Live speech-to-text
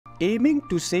Aiming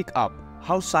to shake up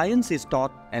how science is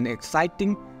taught, an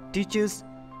exciting teachers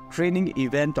training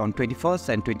event on 21st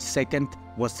and 22nd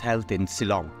was held in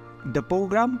Shillong. The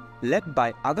program, led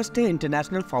by Agastya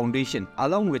International Foundation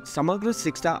along with Samagra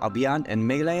Shiksha Abhiyan and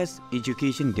Meghalaya's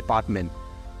Education Department,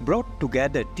 brought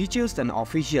together teachers and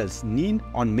officials keen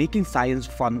on making science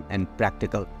fun and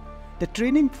practical. The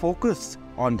training focused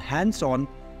on hands-on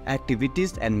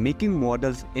activities and making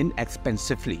models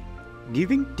inexpensively,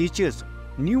 giving teachers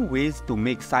new ways to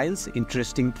make science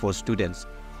interesting for students.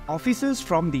 Officers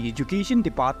from the Education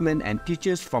Department and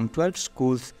teachers from 12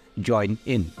 schools joined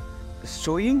in,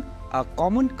 showing a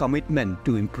common commitment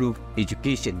to improve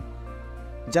education.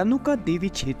 Januka Devi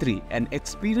Chettri, an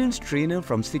experienced trainer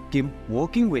from Sikkim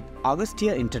working with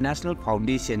Agastya International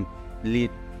Foundation, led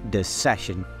the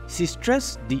session. She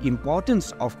stressed the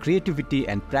importance of creativity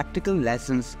and practical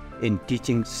lessons in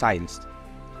teaching science.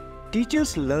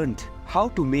 Teachers learned how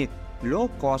to make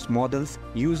low-cost models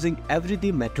using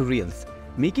everyday materials,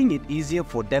 making it easier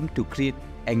for them to create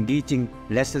engaging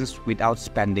lessons without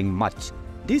spending much.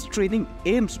 This training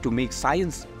aims to make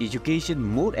science education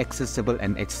more accessible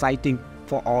and exciting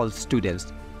for all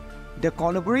students. The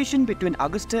collaboration between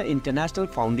Agastya International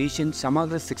Foundation,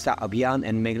 Samagra Shiksha Abhiyan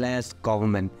and Meghalaya's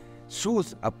government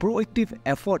shows a proactive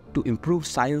effort to improve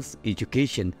science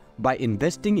education by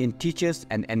investing in teachers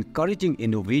and encouraging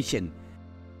innovation.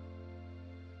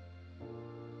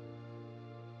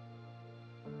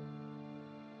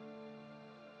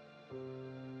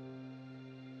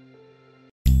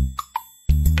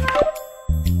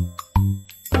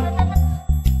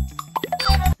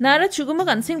 Nara chugumak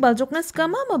ansing baljoknas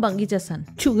kama mabanggi jasan.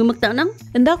 Chugumak tanang?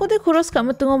 Enda ko de kuros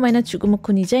kamu tungo maina chugumak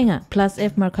kuni jainga. Plus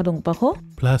F markadong pako.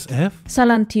 Plus F?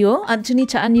 Salantio anchini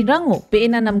chaani rango.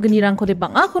 Peena namgani rangko de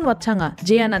bang akon watchanga.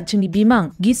 Jayan anchini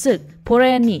bimang. Gisik.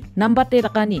 Porayani. Nambate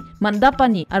rakani.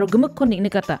 Mandapani. Aro gemak konik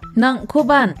nikata. Nang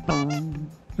koban.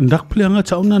 Ndak plianga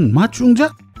chaunan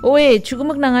machungjak? Oe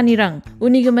chugumak nanganirang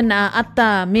unigaman na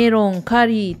atta merong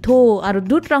kari to aro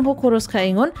dutrang ko koros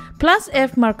kaingon plus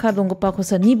F marka donggo pa ko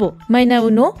sa nibo maina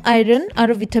uno iron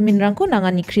aro vitamin rang ko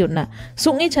nangani kriotna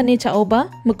sungi chane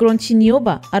chaoba mukron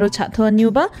chinioba aro chatho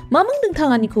nioba mamang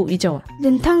dengtangani ko ijawa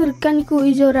dengtang rekani ko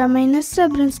ijora maina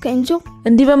sabrans ka injok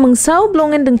endiba mengsau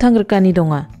blongen dengtang rekani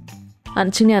donga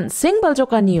anchinian sing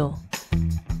baljokaniyo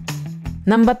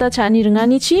Nambata chaani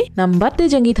rengani chi, nambate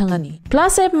jangi thangani.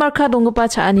 Plus F marka dongpa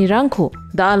chaani rangko,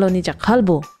 daalo ni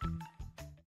jakhalbo.